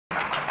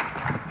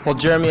Well,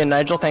 Jeremy and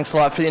Nigel, thanks a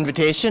lot for the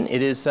invitation.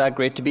 It is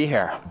great to be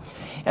here.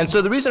 And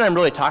so the reason I'm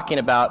really talking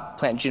about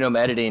plant genome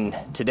editing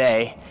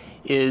today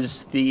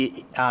is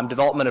the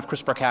development of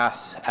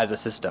CRISPR-Cas as a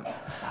system.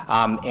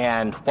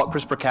 And what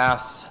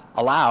CRISPR-Cas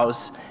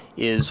allows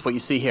is what you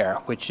see here,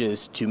 which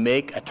is to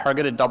make a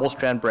targeted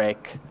double-strand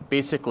break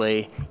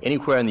basically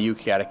anywhere in the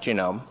eukaryotic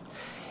genome.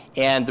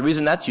 And the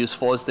reason that's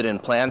useful is that in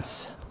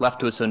plants left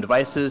to its own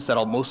devices,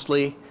 that'll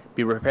mostly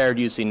be repaired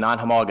using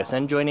non-homologous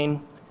end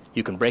joining.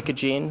 You can break a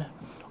gene.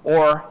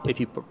 Or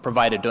if you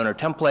provide a donor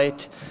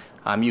template,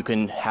 you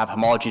can have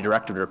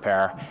homology-directed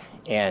repair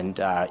and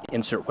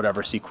insert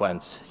whatever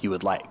sequence you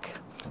would like.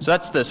 So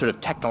that's the sort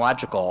of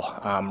technological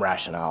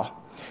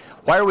rationale.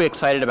 Why are we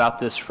excited about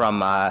this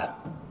from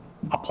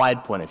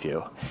applied point of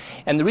view?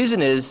 And the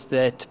reason is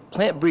that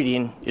plant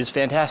breeding is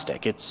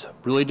fantastic. It's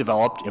really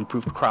developed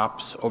improved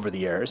crops over the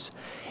years.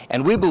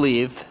 And we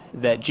believe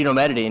that genome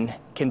editing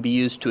can be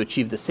used to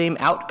achieve the same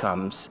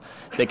outcomes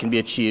that can be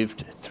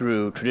achieved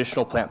through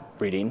traditional plant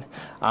breeding,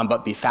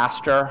 but be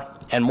faster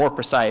and more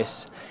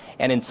precise,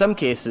 and in some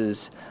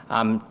cases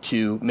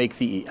to make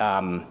the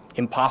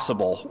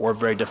impossible or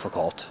very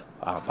difficult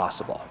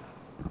possible.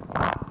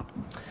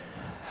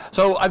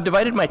 So I've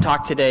divided my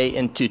talk today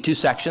into two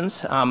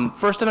sections.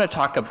 First, I'm going to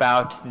talk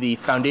about the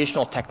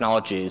foundational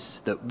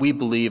technologies that we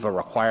believe are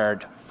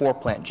required for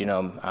plant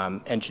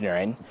genome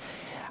engineering.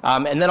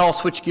 And then I'll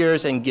switch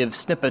gears and give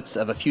snippets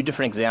of a few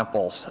different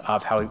examples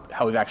of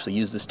how we've actually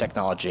used this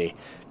technology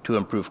to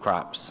improve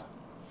crops.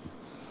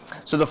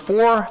 So the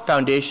four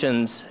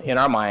foundations in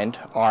our mind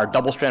are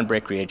double-strand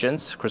break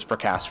reagents,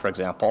 CRISPR-Cas, for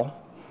example,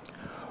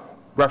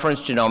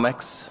 reference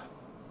genomics,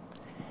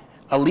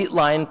 elite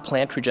line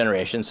plant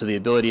regeneration, so the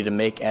ability to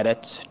make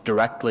edits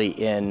directly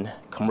in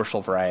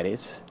commercial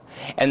varieties,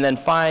 and then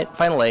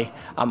finally,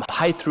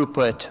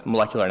 high-throughput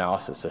molecular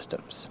analysis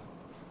systems.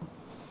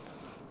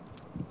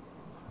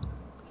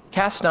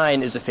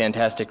 Cas9 is a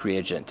fantastic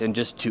reagent, and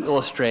just to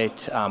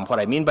illustrate what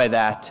I mean by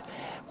that,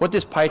 what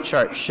this pie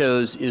chart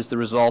shows is the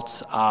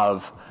results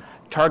of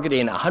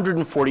targeting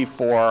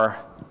 144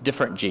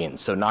 different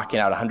genes, so knocking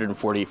out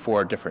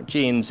 144 different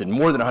genes in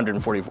more than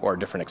 144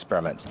 different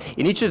experiments.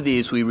 In each of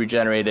these, we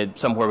regenerated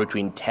somewhere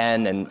between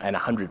 10 and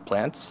 100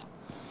 plants.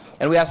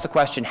 And we asked the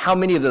question, how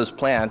many of those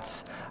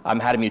plants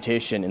had a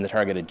mutation in the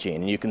targeted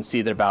gene? And you can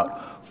see that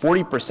about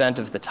 40%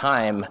 of the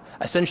time,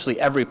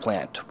 essentially every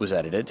plant was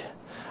edited.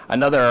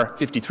 Another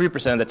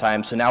 53% of the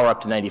time, so now we're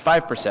up to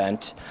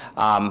 95%,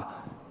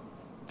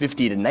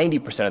 50 to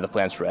 90% of the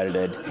plants were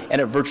edited,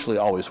 and it virtually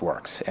always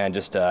works. And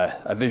just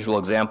a visual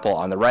example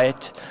on the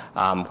right,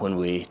 when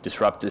we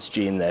disrupt this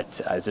gene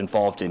that is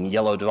involved in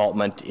yellow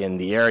development in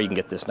the air, you can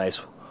get this nice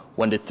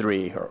 1 to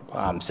 3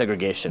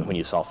 segregation when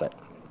you sulfate.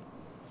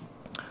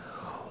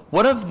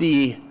 One of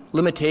the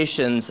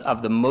limitations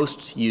of the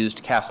most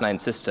used Cas9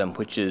 system,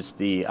 which is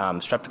the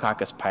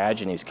Streptococcus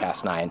pyogenes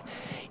Cas9,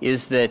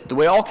 is that the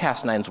way all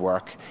Cas9s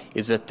work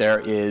is that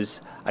there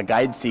is a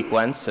guide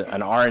sequence,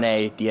 an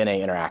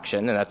RNA-DNA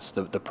interaction, and that's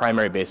the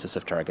primary basis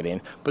of targeting.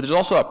 But there's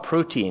also a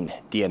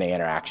protein-DNA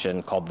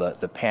interaction called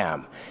the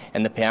PAM.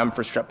 And the PAM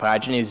for Strep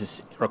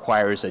pyogenes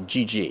requires a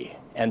GG.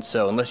 And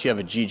so unless you have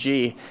a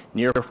GG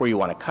near where you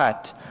want to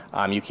cut,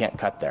 you can't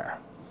cut there.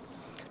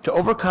 To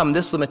overcome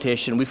this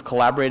limitation, we've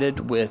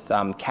collaborated with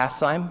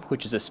Caszyme,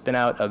 which is a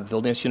spin-out of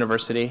Vilnius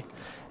University,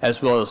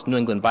 as well as New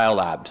England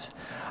Biolabs.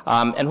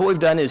 And what we've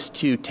done is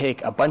to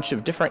take a bunch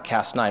of different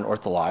Cas9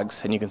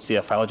 orthologs, and you can see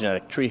a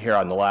phylogenetic tree here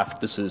on the left.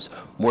 This is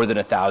more than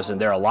 1,000.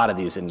 There are a lot of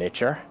these in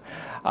nature.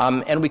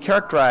 And we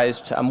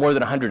characterized more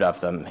than 100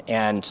 of them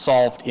and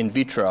solved in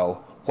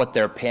vitro what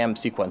their PAM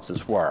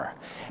sequences were.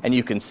 And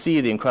you can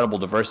see the incredible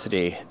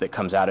diversity that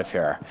comes out of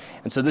here.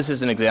 And so this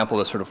is an example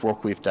of the sort of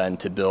work we've done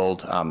to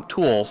build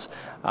tools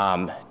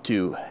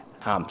to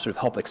sort of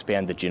help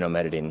expand the genome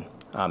editing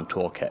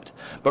toolkit.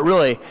 But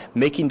really,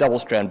 making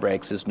double-strand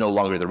breaks is no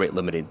longer the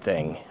rate-limiting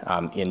thing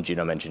in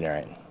genome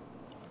engineering.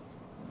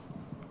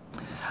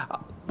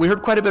 We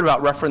heard quite a bit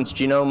about reference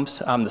genomes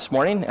this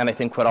morning, and I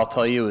think what I'll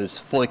tell you is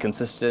fully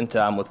consistent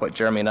with what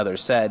Jeremy and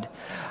others said.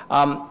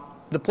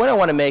 The point I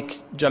want to make,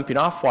 jumping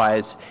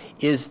off-wise,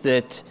 is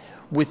that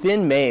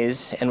within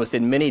maize and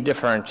within many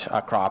different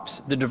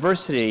crops, the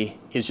diversity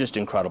is just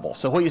incredible.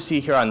 So what you see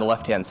here on the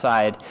left-hand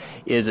side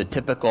is a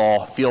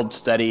typical field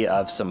study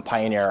of some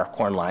pioneer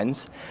corn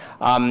lines.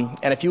 And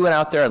if you went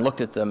out there and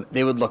looked at them,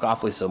 they would look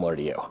awfully similar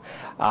to you.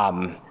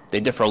 They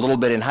differ a little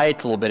bit in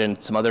height, a little bit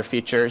in some other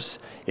features.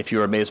 If you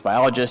were a maize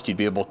biologist, you'd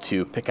be able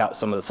to pick out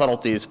some of the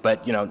subtleties,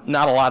 but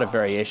not a lot of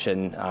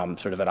variation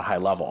sort of at a high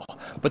level.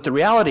 But the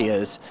reality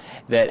is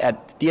that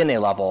at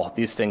DNA level,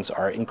 these things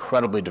are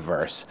incredibly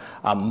diverse,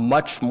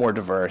 much more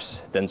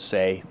diverse than,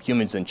 say,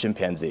 humans and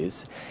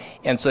chimpanzees.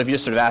 And so if you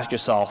just sort of ask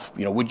yourself,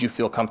 would you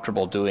feel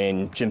comfortable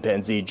doing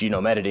chimpanzee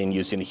genome editing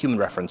using a human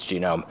reference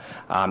genome?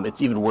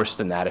 It's even worse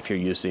than that if you're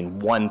using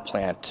one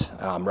plant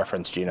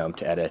reference genome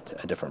to edit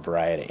a different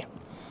variety.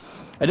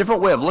 A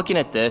different way of looking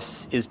at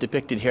this is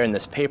depicted here in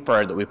this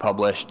paper that we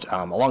published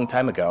a long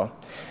time ago.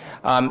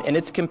 And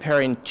it's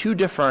comparing two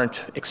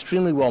different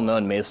extremely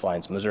well-known maize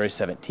lines, Missouri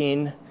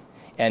 17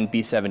 and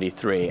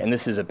B73, and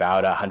this is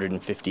about a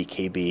 150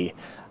 kb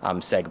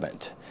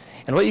segment.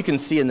 And what you can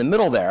see in the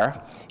middle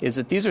there is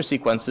that these are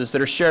sequences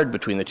that are shared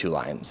between the two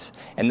lines.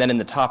 And then in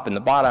the top and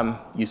the bottom,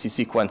 you see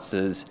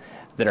sequences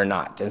that are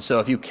not. And so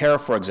if you care,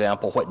 for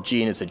example, what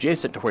gene is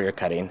adjacent to where you're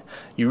cutting,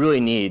 you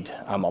really need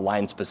a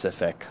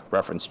line-specific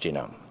reference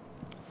genome.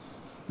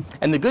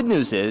 And the good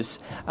news is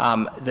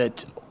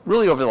that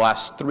really over the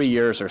last 3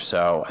 years or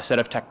so, a set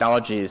of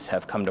technologies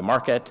have come to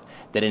market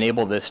that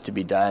enable this to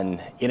be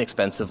done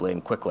inexpensively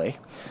and quickly.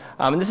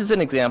 And this is an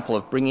example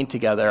of bringing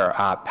together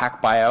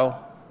PacBio,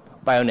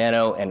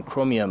 BioNano, and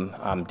Chromium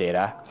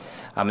data.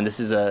 And this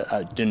is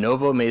a de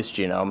novo maze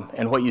genome.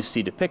 And what you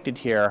see depicted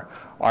here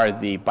are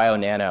the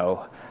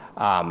BioNano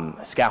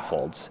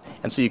scaffolds.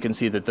 And so you can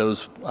see that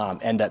those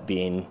end up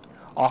being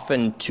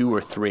often 2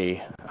 or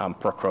 3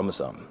 per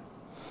chromosome.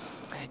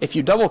 If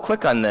you double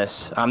click on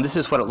this, this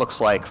is what it looks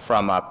like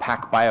from a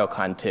PacBio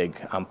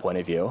config point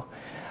of view.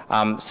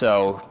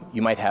 So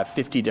you might have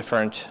 50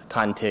 different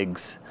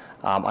contigs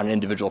on an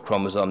individual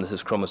chromosome. This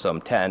is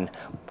chromosome 10.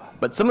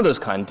 But some of those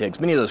contigs,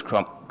 many of those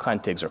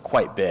contigs are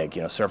quite big,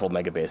 several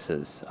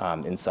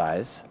megabases in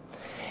size.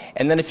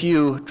 And then if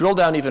you drill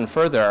down even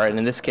further, and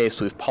in this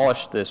case we've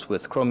polished this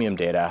with Chromium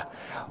data,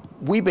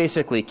 we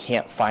basically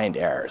can't find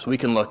errors. We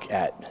can look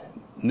at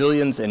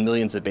millions and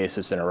millions of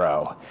bases in a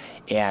row.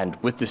 And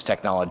with this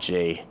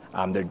technology,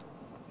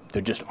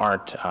 there just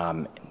aren't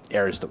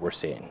errors that we're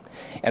seeing.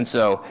 And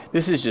so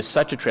this is just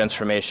such a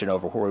transformation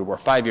over where we were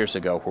 5 years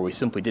ago, where we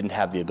simply didn't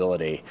have the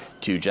ability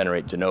to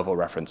generate de novo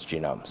reference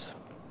genomes.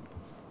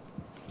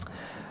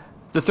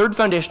 The third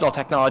foundational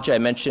technology I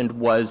mentioned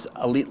was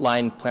elite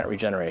line plant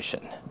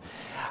regeneration.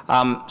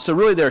 So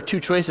really there are 2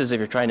 choices if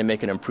you're trying to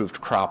make an improved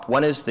crop.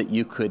 One is that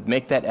you could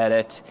make that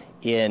edit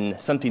in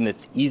something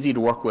that's easy to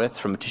work with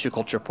from a tissue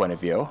culture point of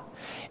view,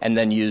 and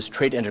then use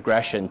trait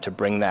integration to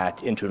bring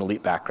that into an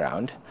elite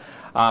background.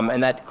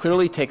 And that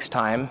clearly takes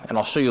time, and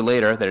I'll show you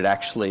later that it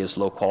actually is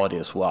low quality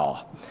as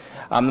well.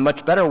 The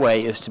much better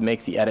way is to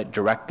make the edit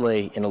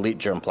directly in elite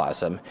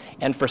germplasm.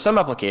 And for some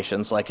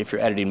applications, like if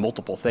you're editing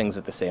multiple things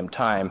at the same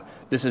time,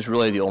 this is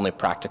really the only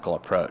practical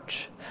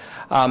approach.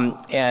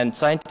 And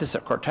scientists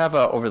at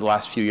Corteva over the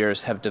last few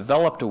years have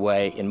developed a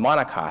way in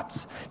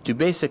monocots to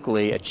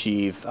basically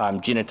achieve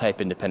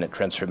genotype-independent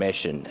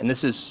transformation. And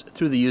this is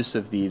through the use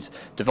of these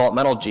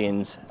developmental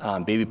genes,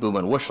 baby boom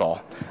and wuschel,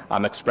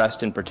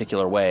 expressed in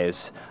particular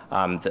ways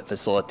that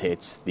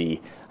facilitates the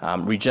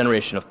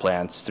regeneration of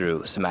plants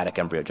through somatic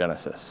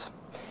embryogenesis.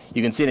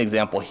 You can see an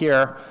example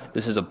here.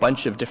 This is a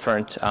bunch of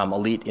different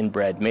elite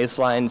inbred maize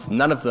lines.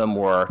 None of them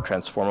were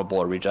transformable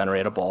or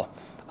regeneratable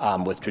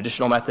with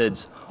traditional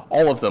methods.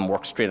 All of them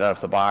work straight out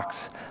of the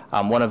box.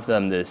 One of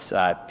them, this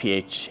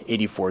pH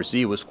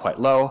 84Z, was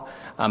quite low,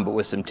 but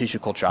with some tissue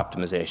culture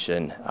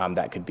optimization,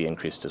 that could be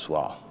increased as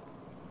well.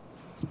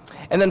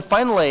 And then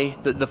finally,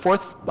 the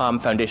fourth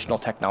foundational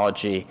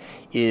technology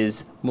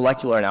is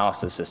molecular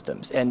analysis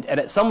systems. And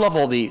at some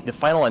level, the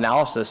final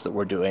analysis that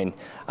we're doing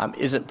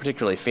isn't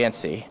particularly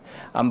fancy.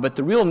 But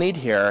the real need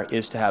here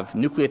is to have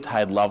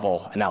nucleotide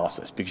level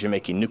analysis, because you're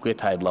making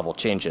nucleotide level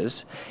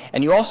changes.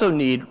 And you also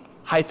need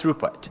high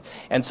throughput.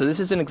 And so this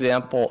is an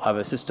example of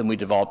a system we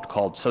developed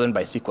called Southern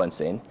by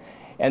sequencing.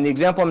 And the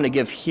example I'm going to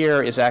give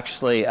here is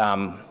actually a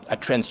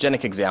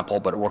transgenic example,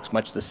 but it works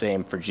much the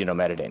same for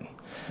genome editing.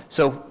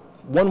 So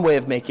one way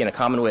of making, a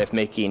common way of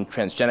making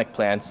transgenic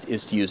plants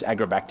is to use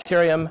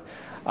agrobacterium.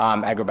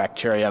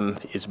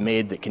 Agrobacterium is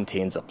made that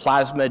contains a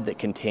plasmid that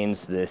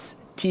contains this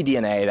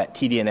tDNA. That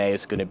tDNA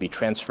is going to be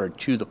transferred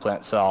to the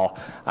plant cell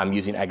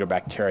using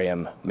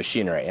agrobacterium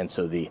machinery. And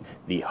so the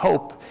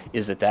hope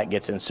is that that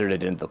gets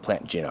inserted into the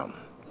plant genome.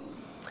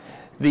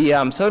 The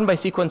Southern by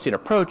sequencing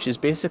approach is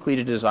basically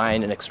to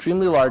design an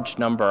extremely large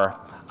number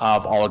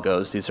of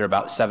oligos. These are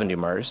about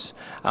 70mers.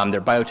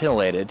 They're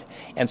biotinylated,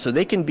 and so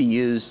they can be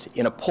used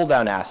in a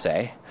pull-down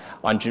assay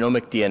on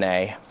genomic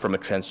DNA from a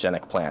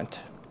transgenic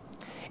plant.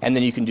 And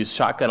then you can do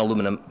shotgun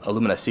Illumina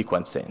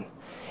sequencing.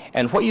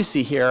 And what you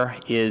see here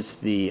is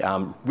the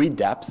read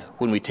depth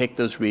when we take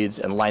those reads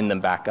and line them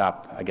back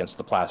up against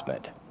the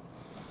plasmid.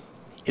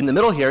 In the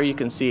middle here, you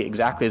can see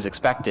exactly as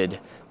expected,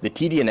 the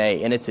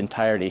tDNA in its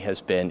entirety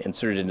has been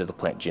inserted into the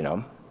plant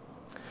genome.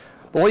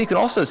 But what you can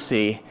also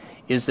see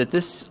is that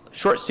this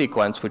short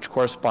sequence, which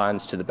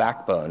corresponds to the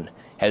backbone,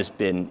 has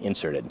been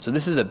inserted. So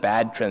this is a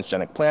bad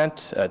transgenic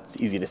plant. It's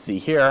easy to see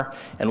here,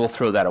 and we'll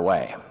throw that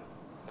away.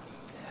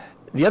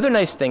 The other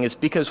nice thing is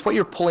because what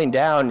you're pulling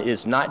down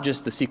is not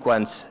just the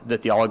sequence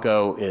that the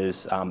oligo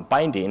is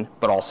binding,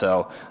 but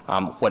also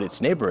what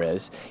its neighbor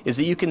is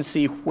that you can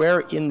see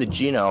where in the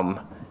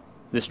genome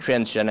this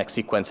transgenic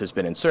sequence has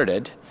been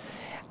inserted,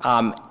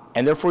 and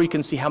therefore you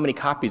can see how many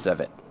copies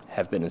of it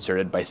have been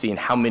inserted by seeing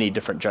how many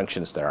different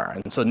junctions there are.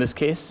 And so in this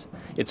case,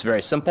 it's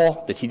very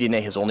simple. The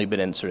tDNA has only been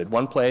inserted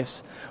one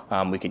place.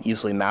 We can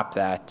easily map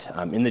that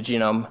in the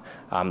genome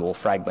the little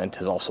fragment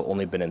has also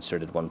only been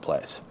inserted one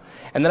place.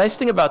 And the nice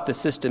thing about this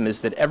system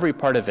is that every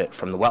part of it,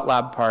 from the wet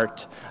lab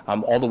part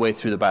all the way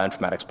through the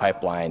bioinformatics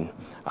pipeline,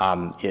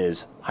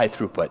 is high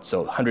throughput.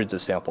 So hundreds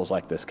of samples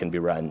like this can be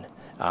run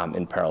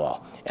in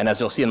parallel. And as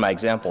you'll see in my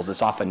examples,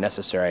 it's often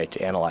necessary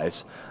to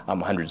analyze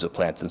hundreds of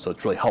plants. And so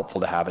it's really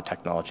helpful to have a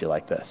technology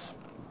like this.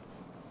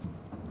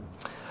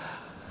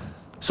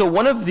 So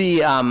one of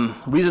the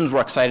reasons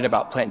we're excited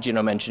about plant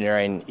genome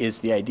engineering is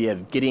the idea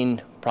of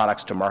getting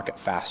products to market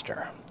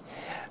faster.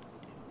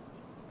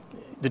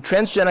 The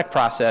transgenic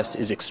process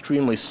is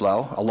extremely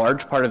slow. A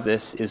large part of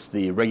this is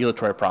the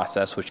regulatory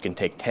process, which can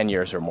take 10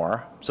 years or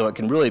more. So it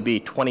can really be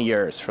 20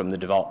 years from the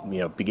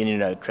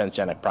beginning a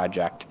transgenic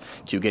project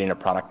to getting a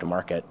product to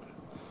market.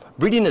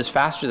 Breeding is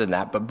faster than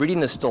that, but breeding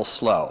is still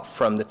slow.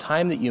 From the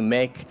time that you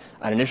make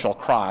an initial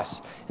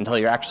cross until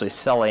you're actually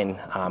selling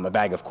a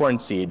bag of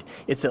corn seed,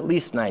 it's at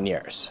least 9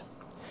 years.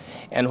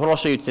 And what I'll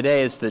show you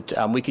today is that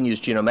we can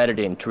use genome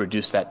editing to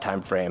reduce that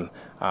time frame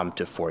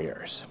to 4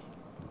 years.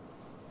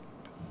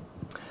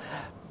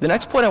 The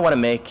next point I want to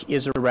make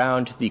is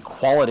around the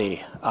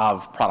quality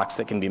of products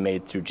that can be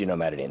made through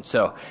genome editing.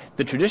 So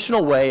the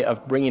traditional way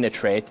of bringing a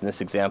trait, and this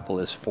example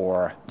is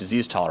for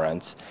disease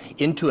tolerance,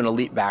 into an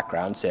elite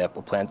background, say up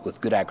a plant with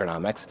good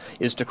agronomics,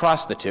 is to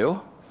cross the two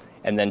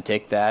and then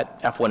take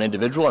that F1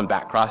 individual and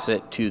back cross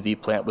it to the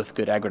plant with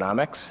good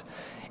agronomics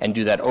and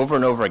do that over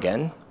and over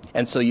again.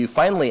 And so you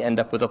finally end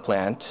up with a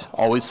plant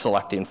always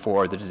selecting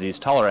for the disease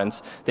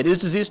tolerance that is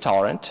disease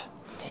tolerant,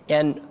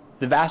 and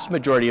the vast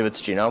majority of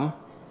its genome,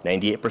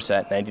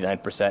 98%,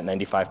 99%,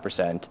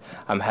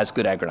 95%, has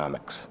good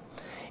agronomics.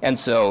 And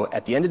so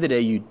at the end of the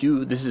day,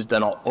 this is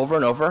done over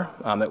and over.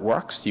 It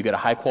works. You get a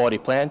high quality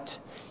plant.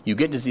 You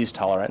get disease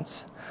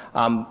tolerance.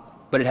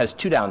 But it has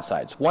two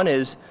downsides. One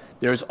is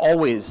there's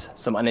always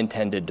some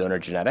unintended donor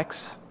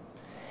genetics,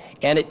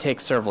 and it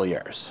takes several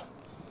years.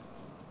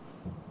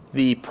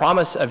 The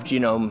promise of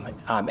genome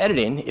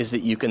editing is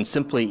that you can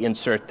simply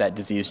insert that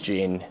disease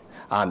gene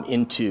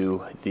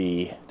into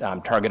the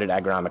targeted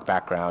agronomic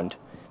background.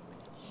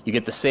 You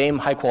get the same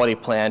high-quality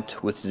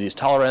plant with disease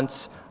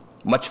tolerance,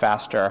 much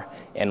faster,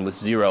 and with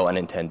zero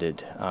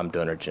unintended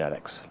donor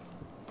genetics.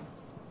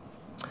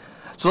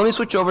 So let me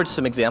switch over to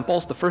some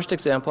examples. The first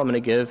example I'm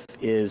going to give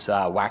is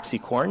waxy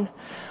corn.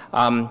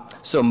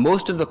 So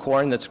most of the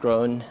corn that's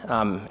grown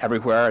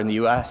everywhere in the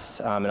US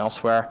and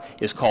elsewhere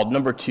is called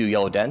number 2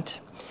 yellow dent.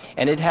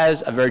 And it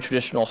has a very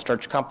traditional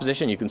starch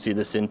composition. You can see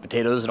this in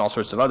potatoes and all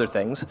sorts of other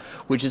things,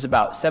 which is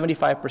about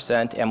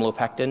 75%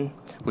 amylopectin,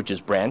 which is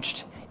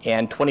branched,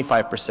 and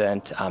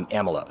 25%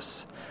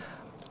 amylose.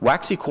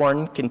 Waxy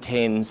corn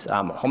contains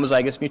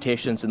homozygous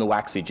mutations in the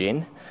waxy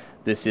gene.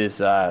 This is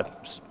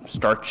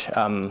starch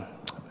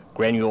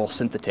granule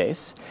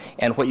synthetase,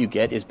 and what you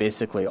get is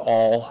basically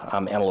all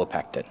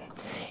amylopectin.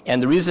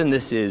 And the reason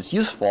this is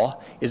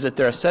useful is that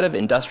there are a set of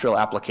industrial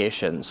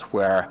applications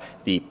where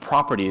the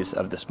properties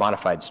of this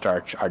modified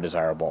starch are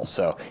desirable.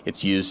 So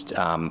it's used,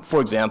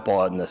 for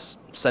example, in the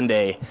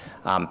Sunday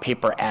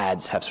paper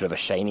ads have sort of a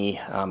shiny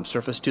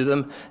surface to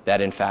them.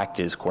 That, in fact,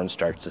 is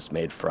cornstarch that's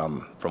made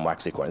from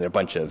waxy corn. There are a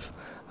bunch of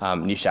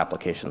niche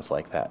applications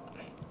like that.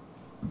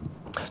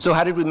 So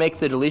how did we make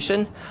the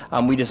deletion?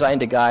 We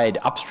designed a guide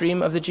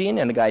upstream of the gene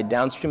and a guide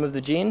downstream of the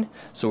gene.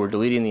 So we're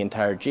deleting the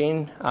entire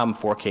gene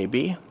for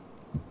KB.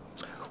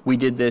 We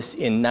did this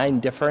in 9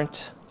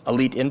 different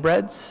elite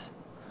inbreds.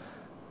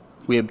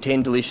 We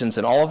obtained deletions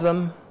in all of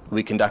them.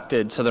 We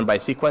conducted southern by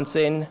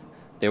sequencing.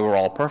 They were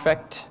all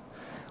perfect.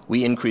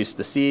 We increased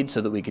the seed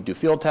so that we could do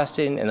field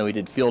testing, and then we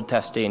did field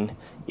testing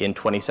in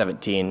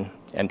 2017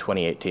 and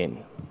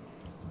 2018.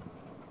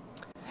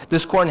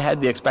 This corn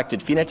had the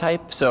expected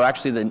phenotype, so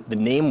actually the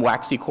name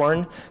waxy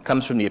corn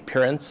comes from the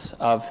appearance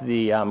of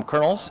the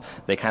kernels.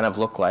 They kind of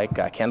look like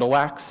candle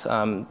wax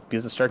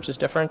because the starch is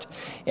different,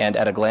 and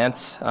at a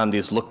glance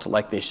these looked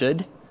like they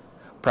should.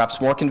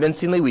 Perhaps more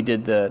convincingly, we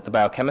did the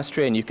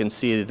biochemistry, and you can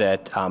see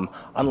that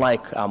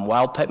unlike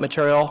wild type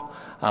material,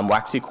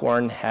 waxy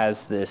corn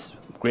has this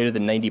greater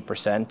than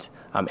 90%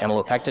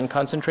 amylopectin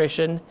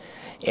concentration.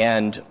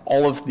 And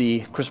all of the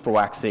CRISPR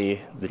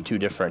waxy, the 2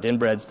 different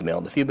inbreds, the male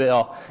and the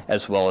female,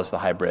 as well as the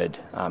hybrid,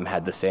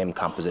 had the same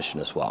composition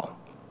as well.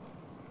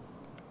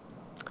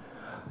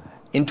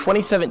 In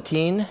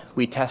 2017,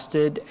 we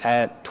tested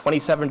at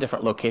 27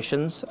 different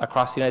locations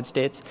across the United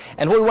States.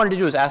 And what we wanted to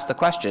do is ask the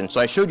question. So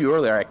I showed you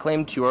earlier, I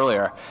claimed to you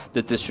earlier,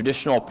 that this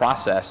traditional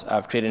process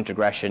of trait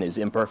integration is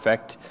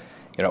imperfect.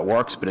 It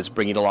works, but it's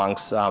bringing along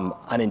some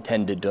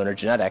unintended donor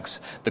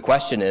genetics. The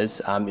question is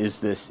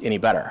this any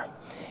better?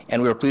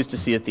 And we were pleased to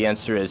see that the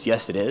answer is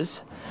yes, it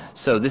is.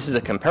 So this is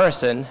a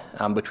comparison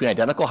between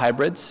identical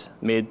hybrids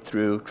made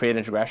through trait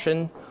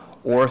integration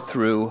or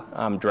through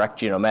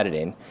direct genome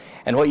editing.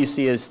 And what you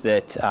see is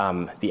that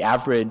the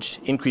average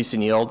increase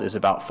in yield is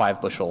about 5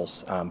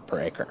 bushels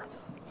per acre.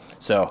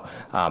 So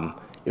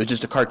it was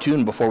just a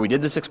cartoon before we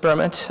did this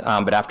experiment,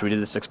 but after we did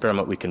this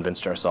experiment, we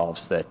convinced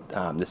ourselves that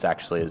this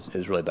actually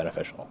is really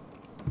beneficial.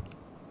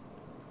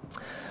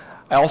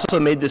 I also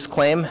made this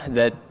claim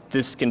that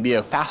this can be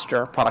a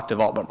faster product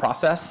development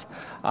process.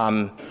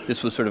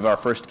 This was sort of our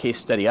first case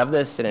study of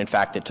this, and in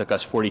fact, it took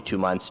us 42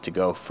 months to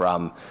go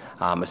from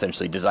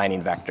essentially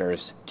designing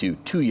vectors to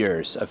 2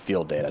 years of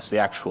field data. So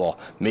the actual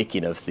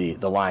making of the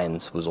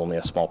lines was only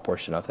a small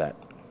portion of that.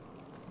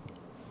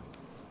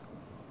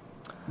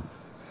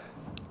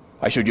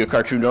 I showed you a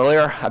cartoon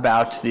earlier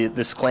about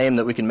this claim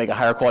that we can make a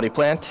higher quality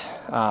plant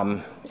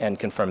and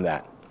confirm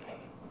that.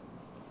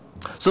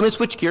 So let me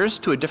switch gears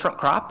to a different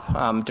crop,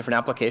 different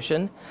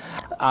application.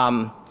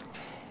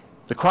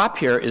 The crop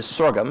here is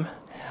sorghum,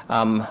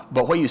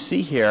 but what you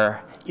see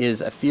here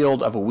is a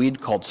field of a weed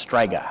called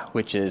striga,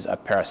 which is a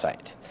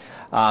parasite.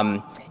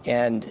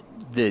 And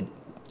the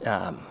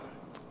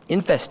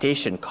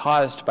infestation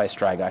caused by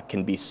striga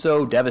can be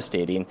so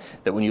devastating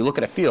that when you look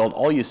at a field,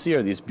 all you see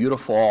are these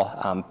beautiful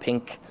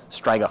pink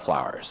striga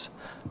flowers.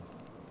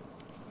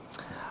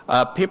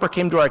 A paper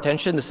came to our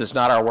attention, this is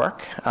not our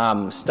work,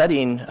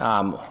 studying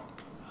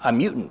a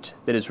mutant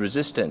that is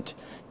resistant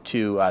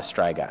to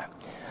striga.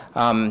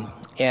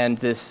 And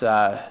this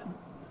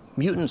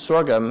mutant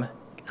sorghum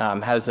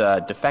has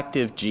a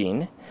defective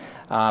gene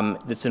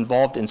that's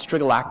involved in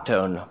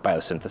strigolactone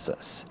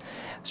biosynthesis.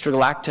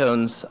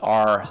 Strigolactones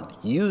are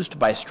used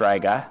by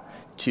striga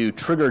to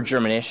trigger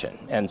germination.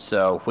 And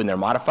so when they're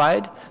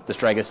modified, the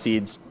striga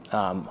seeds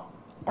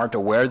aren't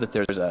aware that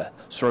there's a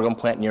sorghum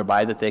plant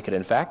nearby that they could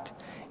infect,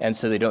 and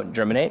so they don't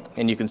germinate.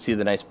 And you can see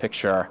the nice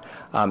picture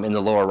in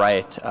the lower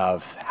right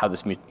of how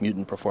this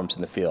mutant performs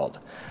in the field.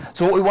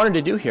 So what we wanted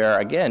to do here,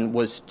 again,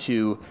 was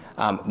to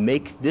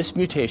make this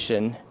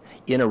mutation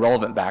in a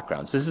relevant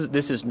background. So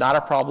this is not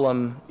a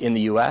problem in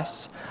the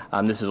US.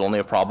 This is only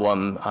a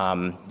problem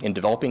in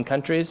developing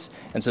countries.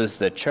 And so this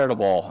is a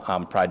charitable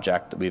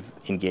project that we've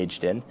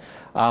engaged in.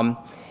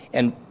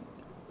 And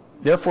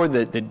therefore,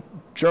 the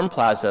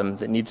germplasm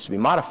that needs to be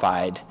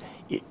modified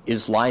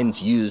is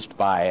lines used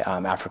by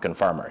African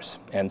farmers.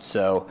 And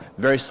so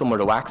very similar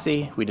to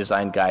WAXI, we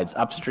designed guides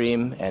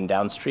upstream and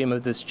downstream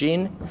of this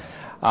gene.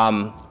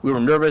 We were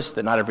nervous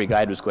that not every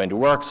guide was going to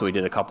work, so we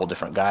did a couple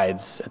different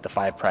guides at the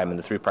 5' and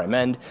the 3'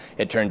 end.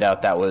 It turned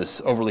out that was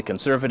overly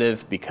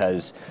conservative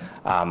because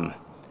 50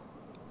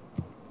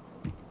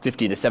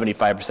 to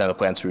 75% of the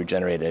plants we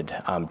regenerated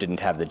didn't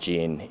have the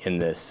gene in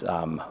this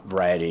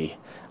variety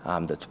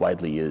that's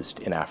widely used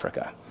in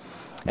Africa.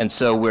 And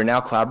so we're now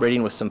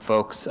collaborating with some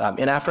folks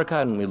in Africa,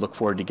 and we look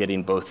forward to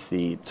getting both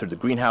the sort of the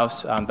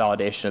greenhouse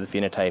validation of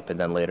the phenotype and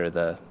then later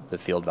the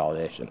field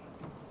validation.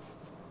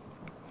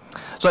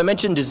 So I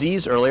mentioned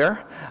disease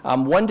earlier.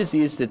 One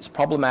disease that's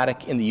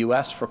problematic in the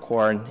US for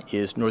corn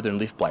is northern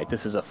leaf blight.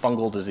 This is a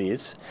fungal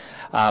disease.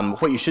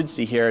 What you should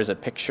see here is a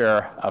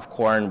picture of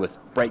corn with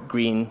bright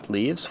green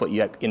leaves. What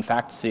you in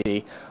fact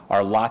see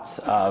are lots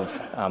of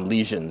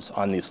lesions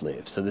on these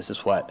leaves. So this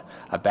is what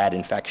a bad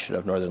infection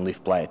of northern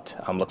leaf blight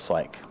looks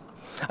like.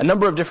 A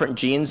number of different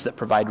genes that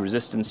provide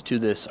resistance to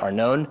this are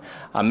known.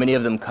 Many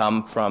of them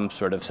come from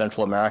sort of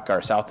Central America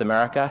or South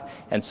America,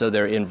 and so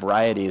they're in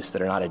varieties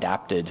that are not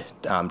adapted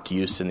to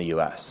use in the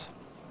US.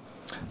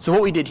 So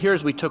what we did here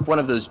is we took one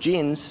of those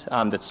genes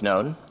that's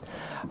known.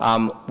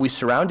 We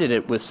surrounded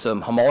it with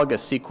some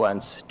homologous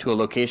sequence to a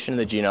location in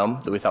the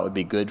genome that we thought would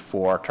be good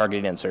for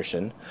targeting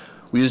insertion.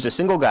 We used a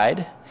single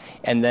guide,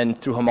 and then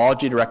through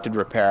homology-directed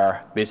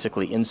repair,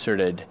 basically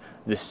inserted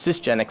this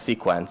cisgenic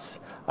sequence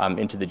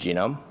into the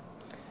genome.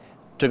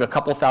 Took a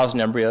couple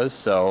thousand embryos,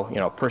 so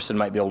a person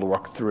might be able to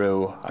work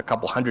through a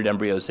couple hundred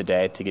embryos a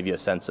day to give you a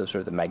sense of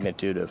sort of the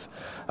magnitude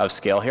of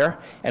scale here.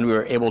 And we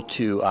were able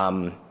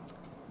to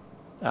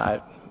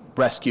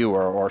rescue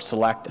or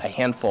select a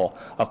handful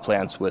of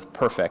plants with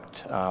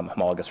perfect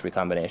homologous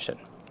recombination.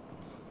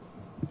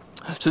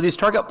 So these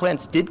target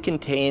plants did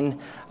contain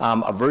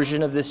a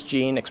version of this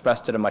gene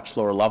expressed at a much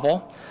lower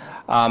level.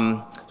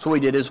 So what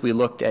we did is we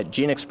looked at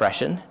gene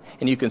expression,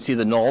 and you can see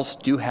the nulls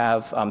do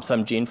have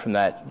some gene from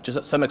that,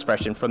 just some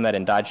expression from that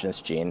endogenous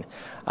gene,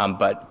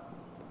 but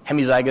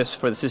hemizygous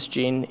for the cis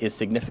gene is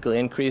significantly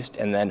increased,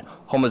 and then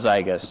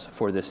homozygous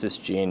for the cis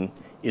gene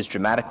is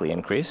dramatically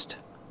increased.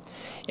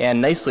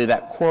 And nicely,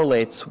 that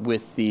correlates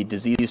with the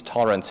disease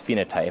tolerance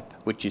phenotype,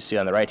 which you see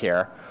on the right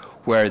here,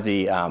 where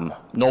the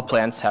null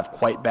plants have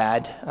quite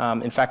bad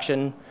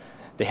infection.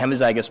 The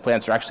hemizygous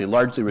plants are actually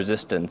largely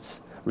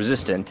resistant,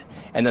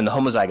 and then the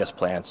homozygous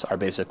plants are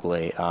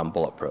basically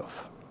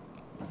bulletproof.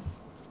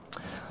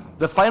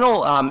 The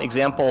final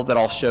example that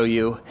I'll show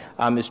you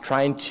is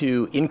trying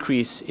to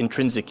increase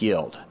intrinsic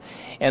yield.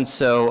 And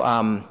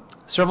so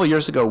several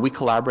years ago, we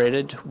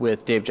collaborated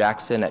with Dave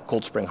Jackson at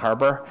Cold Spring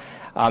Harbor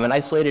and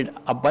isolated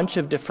a bunch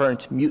of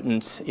different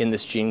mutants in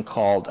this gene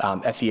called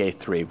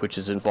FEA3, which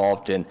is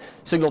involved in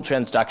signal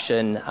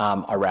transduction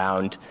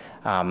around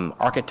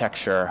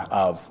architecture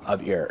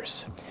of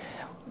ears.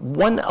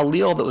 One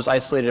allele that was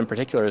isolated in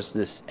particular is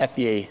this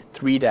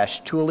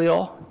FEA3-2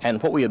 allele,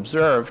 and what we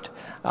observed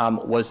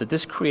was that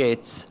this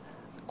creates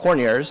corn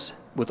ears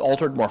with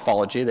altered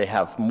morphology. They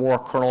have more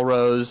kernel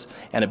rows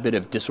and a bit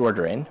of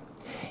disordering.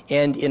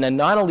 And in a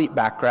non-elite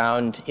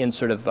background, in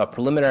sort of a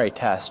preliminary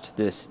test,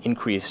 this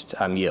increased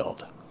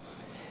yield.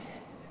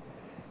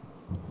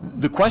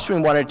 The question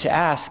we wanted to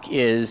ask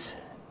is,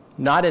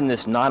 not in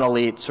this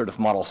non-elite sort of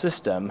model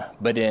system,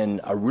 but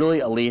in a really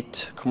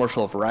elite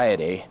commercial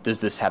variety,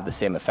 does this have the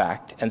same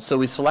effect? And so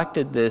we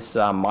selected this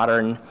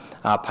modern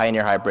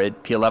Pioneer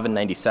hybrid,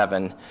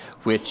 P1197,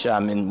 which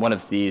in one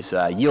of these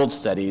yield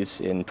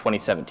studies in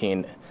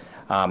 2017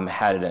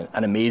 had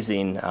an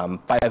amazing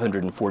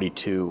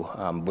 542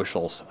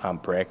 bushels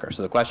per acre.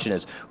 So the question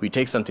is, we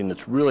take something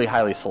that's really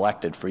highly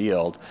selected for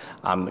yield,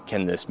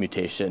 can this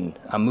mutation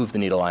move the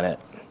needle on it?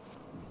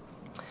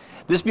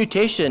 This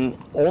mutation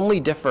only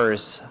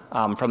differs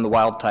from the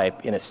wild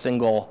type in a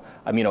single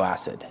amino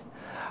acid.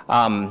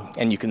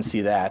 And you can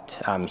see that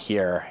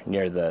here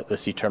near the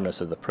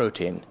C-terminus of the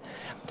protein.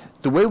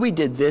 The way we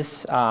did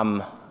this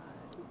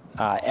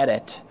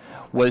edit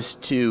was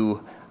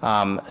to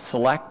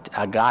select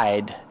a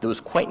guide that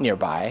was quite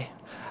nearby.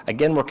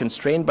 Again, we're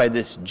constrained by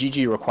this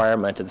GG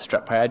requirement of the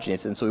strep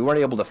pyogenes, and so we weren't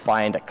able to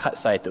find a cut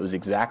site that was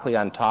exactly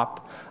on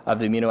top of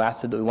the amino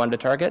acid that we wanted to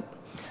target.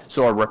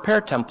 So our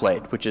repair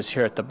template, which is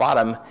here at the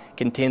bottom,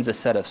 contains a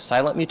set of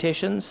silent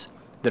mutations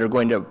that are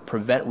going to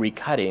prevent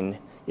recutting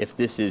if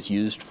this is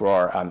used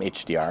for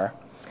HDR,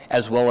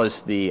 as well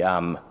as the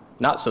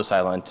not so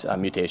silent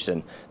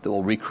mutation that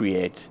will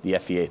recreate the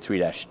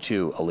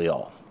FEA3-2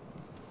 allele.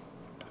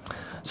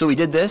 So we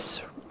did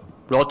this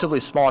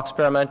relatively small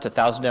experiment,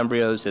 1,000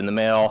 embryos in the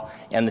male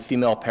and the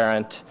female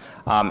parent,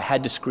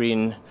 had to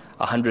screen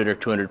 100 or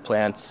 200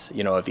 plants,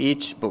 of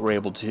each, but we're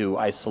able to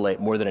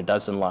isolate more than a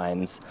dozen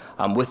lines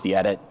with the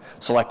edit,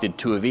 selected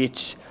 2 of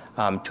each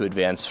to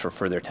advance for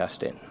further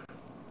testing.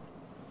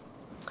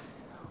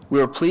 We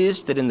were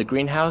pleased that in the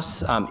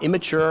greenhouse,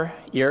 immature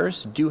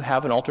ears do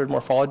have an altered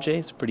morphology.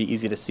 It's pretty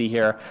easy to see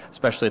here,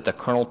 especially at the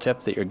kernel tip,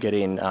 that you're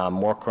getting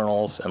more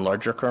kernels and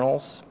larger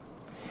kernels.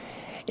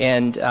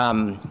 And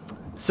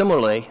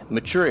similarly,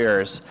 mature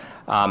ears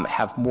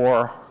have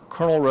more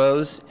kernel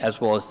rows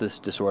as well as this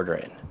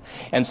disordering.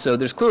 And so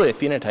there's clearly a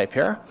phenotype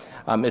here.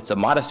 It's a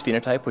modest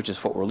phenotype, which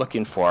is what we're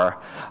looking for.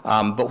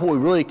 But what we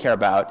really care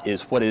about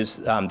is what is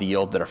the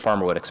yield that a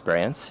farmer would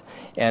experience.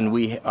 And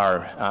we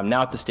are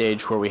now at the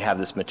stage where we have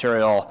this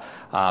material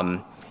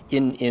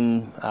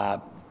in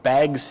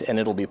bags, and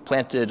it'll be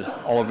planted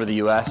all over the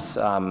US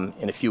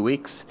in a few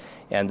weeks.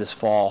 And this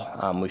fall,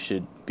 we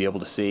should be able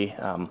to see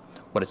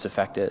what its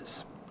effect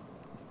is.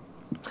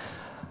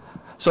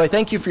 So I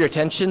thank you for your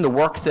attention. The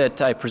work that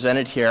I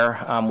presented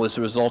here was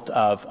the result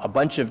of a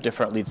bunch of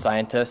different lead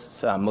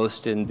scientists,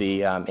 most in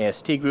the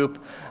AST group,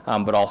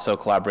 but also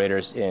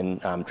collaborators in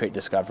trait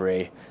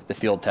discovery, the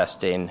field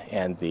testing,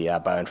 and the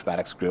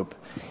bioinformatics group.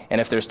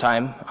 And if there's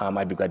time,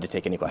 I'd be glad to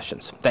take any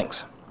questions.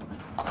 Thanks.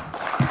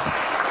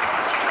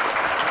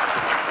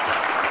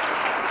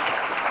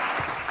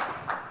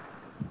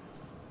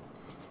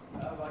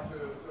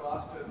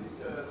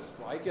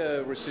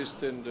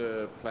 Resistant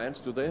plants,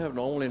 do they have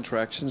normal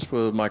interactions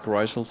with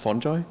mycorrhizal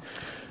fungi?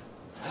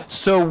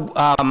 So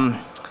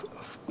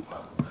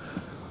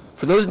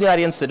for those in the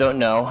audience that don't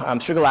know,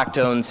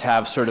 strigolactones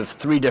have sort of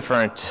 3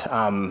 different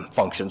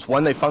functions.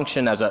 One, they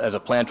function as a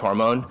plant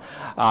hormone.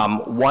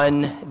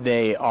 One,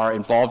 they are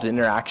involved in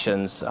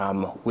interactions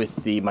with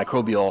the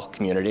microbial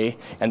community.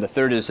 And the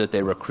third is that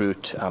they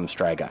recruit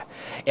striga.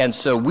 And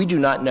so we do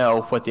not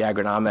know what the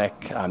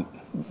agronomic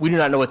we do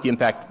not know what the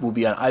impact will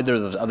be on either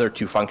of those other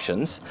 2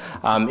 functions.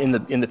 In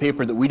the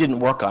paper that we didn't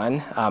work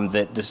on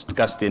that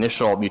discussed the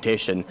initial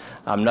mutation,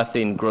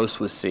 nothing gross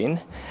was seen.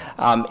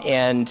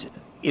 And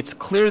it's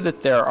clear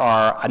that there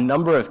are a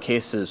number of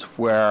cases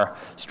where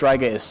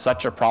striga is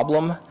such a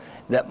problem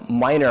that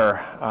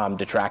minor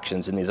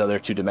detractions in these other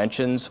 2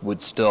 dimensions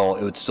would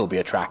still be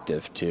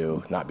attractive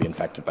to not be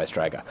infected by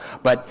striga.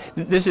 But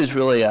this is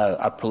really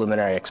a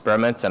preliminary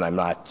experiment, and I'm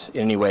not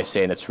in any way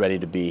saying it's ready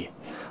to be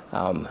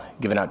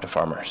given out to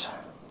farmers.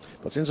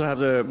 But since I have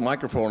the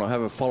microphone, I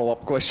have a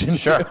follow-up question.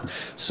 Sure.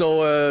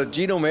 So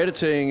genome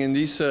editing in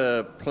these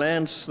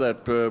plants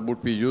that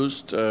would be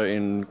used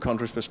in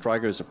countries where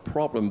striga is a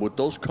problem, would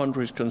those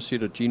countries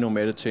consider genome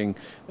editing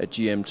a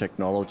GM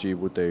technology?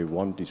 Would they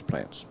want these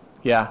plants?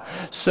 Yeah.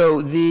 So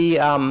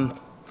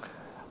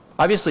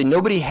obviously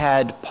nobody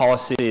had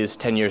policies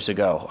 10 years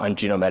ago on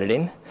genome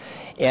editing.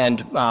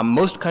 And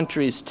most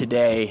countries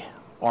today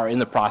are in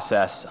the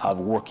process of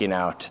working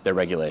out their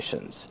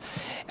regulations.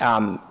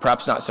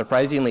 Perhaps not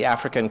surprisingly,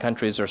 African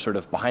countries are sort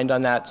of behind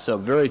on that, so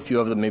very few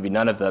of them, maybe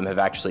none of them, have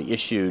actually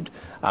issued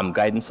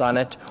guidance on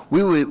it.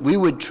 We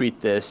would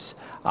treat this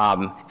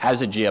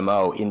as a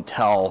GMO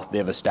until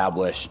they've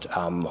established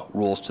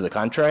rules to the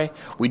contrary.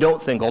 We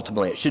don't think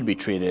ultimately it should be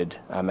treated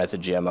as a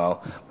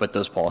GMO, but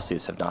those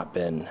policies have not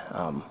been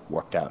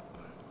worked out.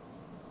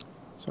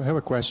 So I have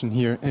a question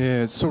here.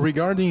 So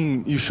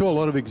regarding, you show a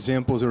lot of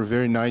examples that are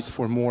very nice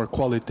for more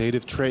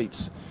qualitative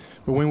traits.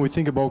 But when we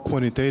think about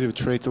quantitative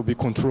traits, they'll be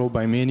controlled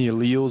by many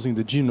alleles in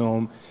the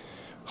genome.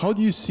 How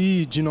do you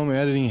see genome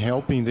editing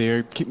helping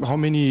there? How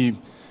many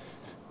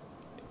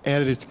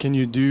edits can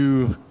you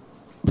do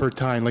per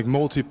time, like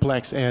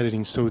multiplex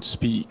editing, so to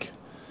speak?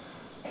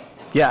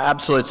 Yeah,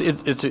 absolutely.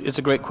 It's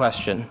a great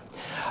question.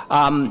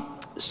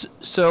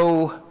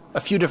 So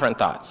a few different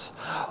thoughts.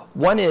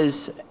 One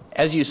is,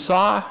 as you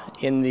saw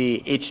in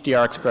the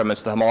HDR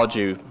experiments, the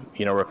homology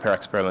repair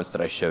experiments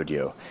that I showed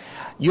you,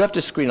 you have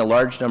to screen a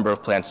large number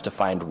of plants to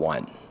find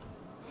one.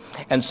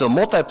 And so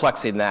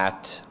multiplexing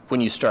that when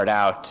you start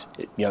out,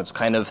 it's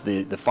kind of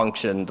the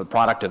function, the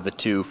product of the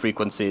two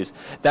frequencies.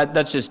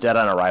 That's just dead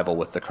on arrival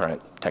with the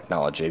current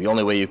technology. The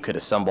only way you could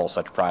assemble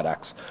such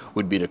products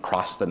would be to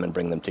cross them and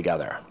bring them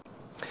together.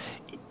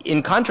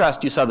 In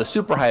contrast, you saw the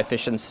super high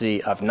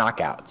efficiency of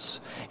knockouts.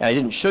 And I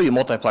didn't show you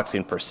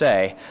multiplexing per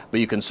se, but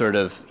you can sort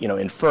of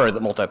infer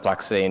that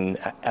multiplexing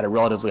at a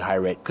relatively high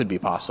rate could be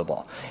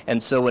possible.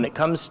 And so when it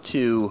comes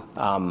to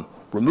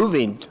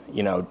removing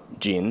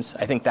genes,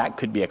 I think that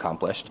could be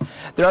accomplished.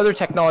 There are other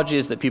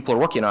technologies that people are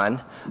working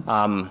on,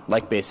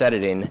 like base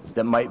editing,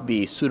 that might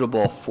be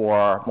suitable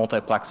for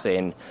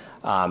multiplexing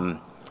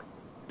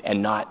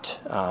and not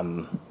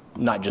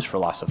just for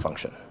loss of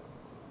function.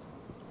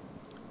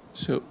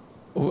 So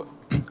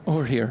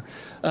over here.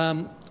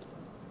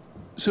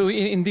 So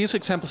in these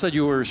examples that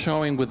you were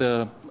showing with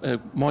the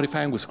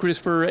modifying with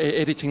CRISPR,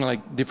 editing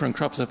like different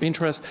crops of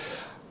interest,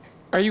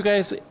 are you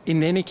guys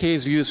in any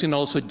case using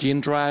also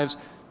gene drives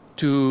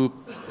to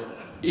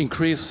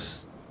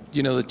increase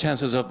the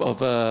chances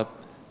of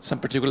some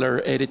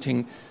particular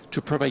editing to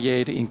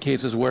propagate in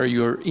cases where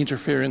you're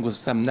interfering with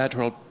some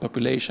natural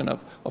population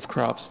of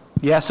crops?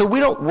 Yeah, so we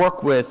don't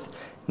work with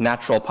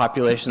natural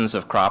populations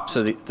of crops,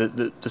 so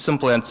the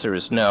simple answer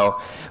is no.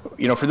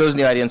 For those in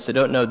the audience that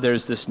don't know,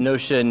 there's this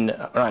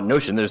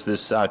there's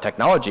this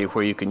technology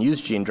where you can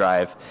use gene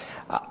drive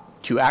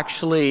to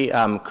actually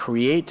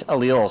create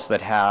alleles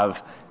that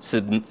have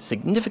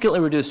significantly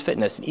reduced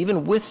fitness. And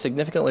even with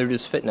significantly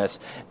reduced fitness,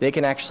 they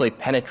can actually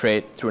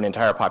penetrate through an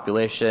entire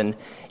population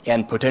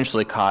and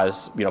potentially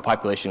cause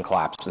population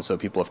collapse. And so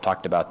people have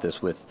talked about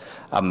this with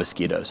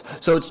mosquitoes.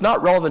 So it's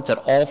not relevant at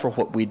all for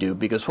what we do,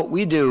 because what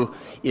we do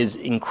is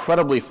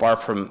incredibly far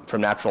from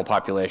natural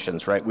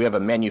populations, right? We have a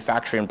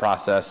manufacturing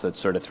process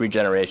that's sort of 3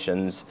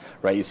 generations,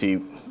 right? You see,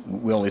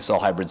 we only sell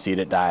hybrid seed,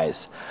 it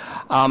dies.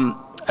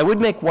 I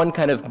would make one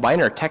kind of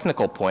minor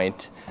technical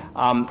point.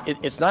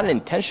 It's not an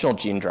intentional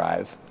gene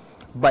drive,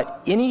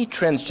 but any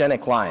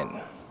transgenic line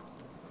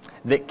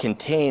that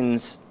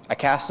contains a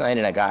Cas9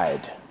 and a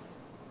guide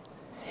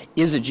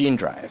is a gene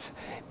drive,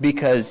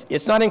 because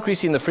it's not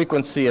increasing the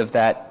frequency of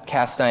that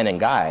Cas9 and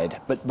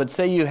guide, but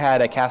say you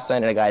had a Cas9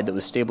 and a guide that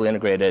was stably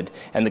integrated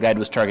and the guide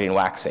was targeting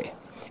waxy,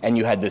 and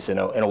you had this in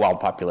a wild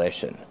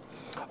population.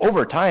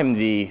 Over time,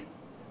 the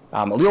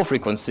allele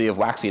frequency of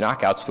waxy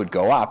knockouts would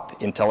go up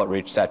until it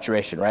reached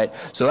saturation, right?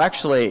 So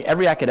actually,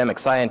 every academic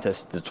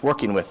scientist that's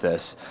working with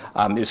this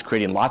is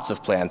creating lots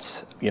of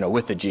plants,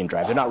 with the gene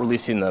drive. They're not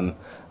releasing them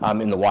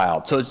in the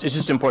wild. So it's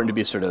just important to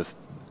be sort of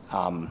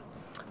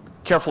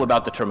careful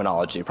about the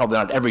terminology. Probably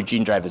not every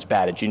gene drive is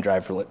bad. A gene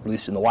drive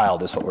released in the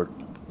wild is what we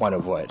want to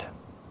avoid.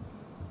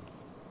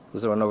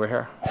 Was there one over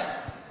here?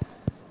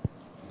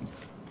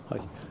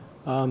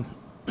 Hi.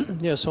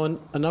 Yeah, so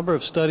a number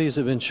of studies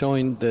have been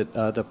showing that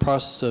the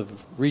process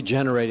of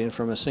regenerating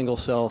from a single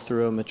cell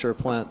through a mature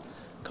plant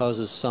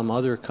causes some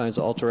other kinds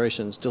of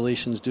alterations,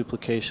 deletions,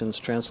 duplications,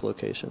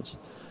 translocations.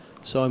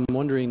 So I'm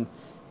wondering,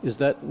 is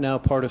that now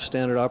part of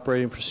standard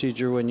operating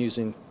procedure when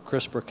using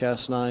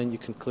CRISPR-Cas9? You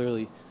can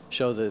clearly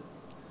show that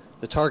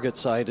the target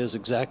site is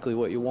exactly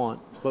what you want.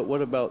 But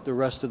what about the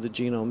rest of the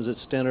genome? Is it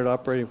standard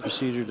operating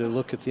procedure to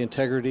look at the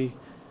integrity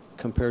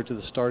compared to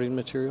the starting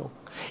material?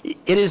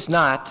 It is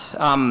not.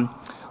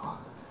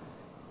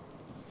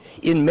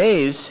 In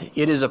maize,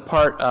 it is a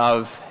part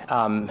of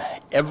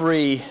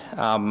every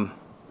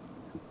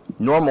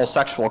normal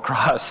sexual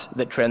cross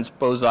that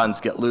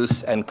transposons get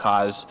loose and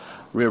cause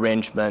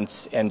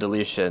rearrangements and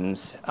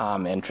deletions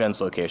and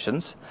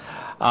translocations.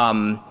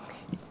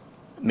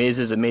 Maize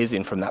is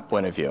amazing from that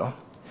point of view.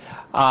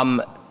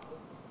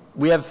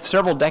 We have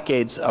several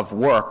decades of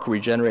work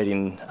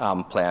regenerating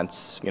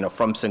plants,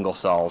 from single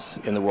cells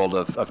in the world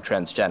of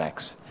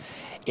transgenics.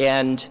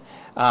 And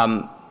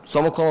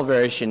somal clonal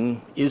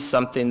variation is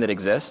something that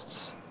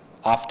exists.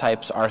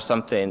 Off-types are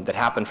something that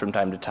happen from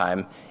time to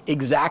time,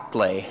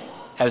 exactly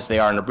as they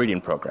are in a breeding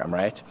program,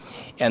 right?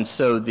 And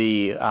so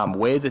the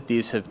way that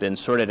these have been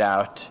sorted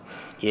out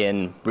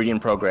in breeding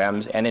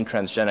programs and in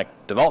transgenic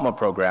development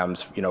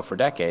programs, for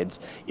decades,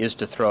 is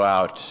to throw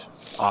out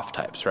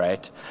off-types,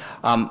 right?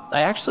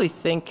 I actually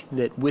think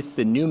that with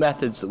the new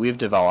methods that we've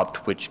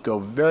developed, which go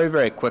very,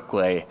 very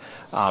quickly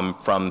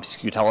from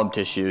scutellum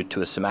tissue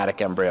to a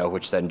somatic embryo,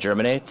 which then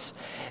germinates,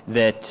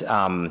 that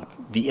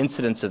the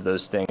incidence of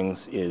those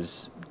things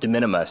is de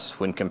minimis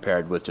when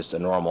compared with just a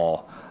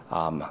normal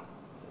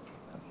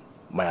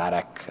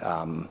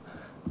meiotic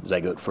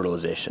zygote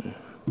fertilization.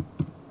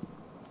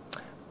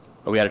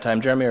 Are we out of time,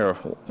 Jeremy, or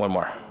one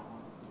more?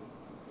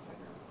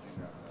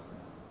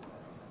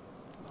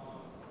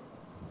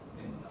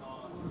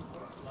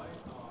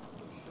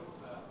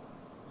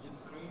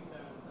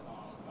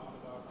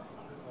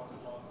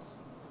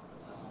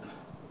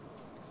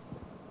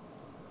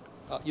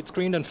 It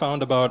screened and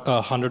found about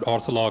 100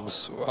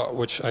 orthologs,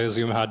 which I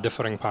assume had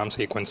differing PAM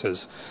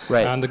sequences.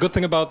 Right. And the good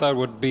thing about that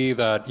would be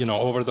that, you know,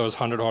 over those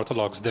 100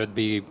 orthologs, there'd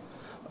be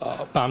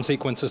PAM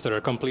sequences that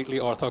are completely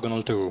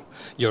orthogonal to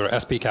your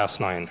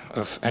SP-Cas9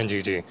 of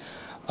NGG.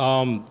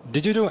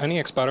 Did you do any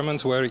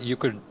experiments where you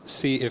could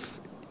see if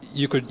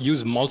you could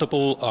use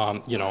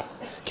multiple, you know,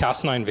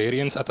 Cas9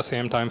 variants at the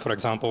same time, for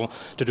example,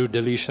 to do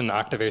deletion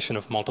activation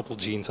of multiple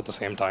genes at the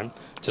same time,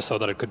 just so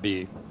that it could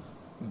be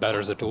better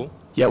as a tool?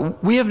 Yeah,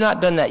 we have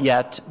not done that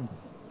yet,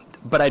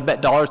 but I'd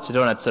bet dollars to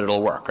donuts that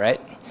it'll work, right?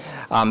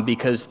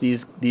 Because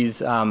these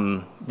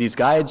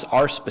guides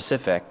are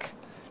specific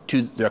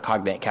to their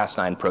cognate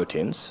Cas9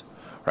 proteins,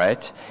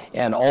 right?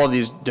 And all of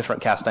these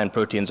different Cas9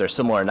 proteins are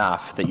similar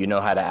enough that you know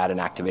how to add an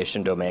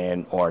activation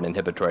domain or an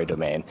inhibitory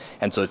domain.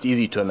 And so it's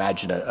easy to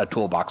imagine a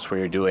toolbox where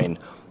you're doing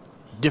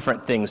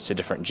different things to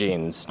different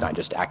genes, not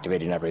just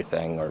activating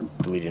everything or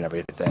deleting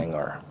everything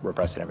or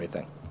repressing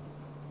everything.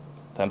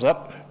 Thumbs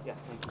up? Yeah.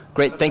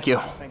 Great, thank you.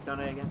 Thank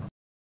Doane again.